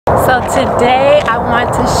So today I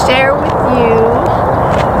want to share with you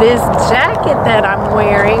this jacket that I'm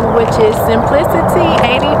wearing, which is Simplicity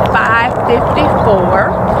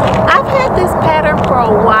 8554. I've had this pattern for a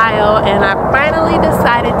while and I finally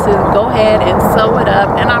decided to go ahead and sew it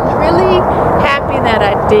up, and I'm really happy that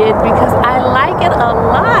I did because I like it a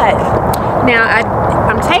lot. Now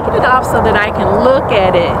I'm taking it off so that I can look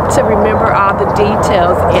at it to remember all the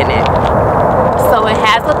details in it. So it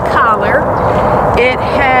has a collar, it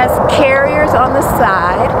has carriers on the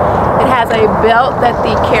side, it has a belt that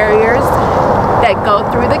go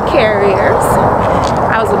through the carriers.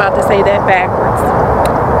 I was about to say that backwards.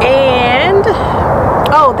 And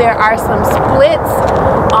there are some splits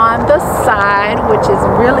on the side, which is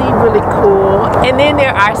really cool. And then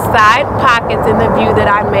there are side pockets in the view that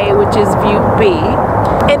I made, which is view B.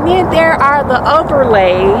 And then there are the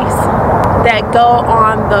overlays that go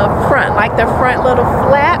on the front, like the front little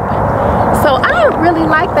flap. So I really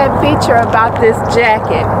like that feature about this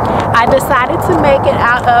jacket. I decided to make it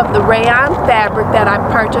out of the Rayon fabric that I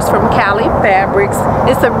purchased from Cali Fabrics.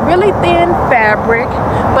 It's a really thin fabric,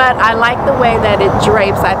 but I like the way that it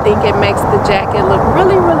drapes. I think it makes the jacket look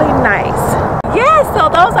really nice. Yeah, so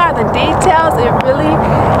those are the details. It really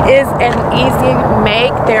is an easy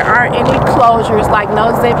make. There aren't any closures, like no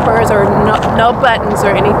zippers or no buttons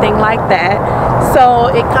or anything like that. So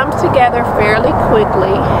it comes together fairly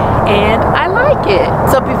quickly and I like it.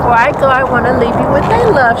 So before I go, I want to leave you with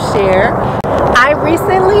a love share. I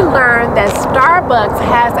recently learned that Starbucks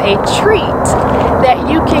has a treat that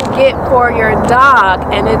you can get for your dog,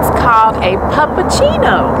 and it's called a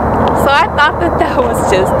puppuccino. So I thought that was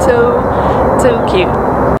just too cute.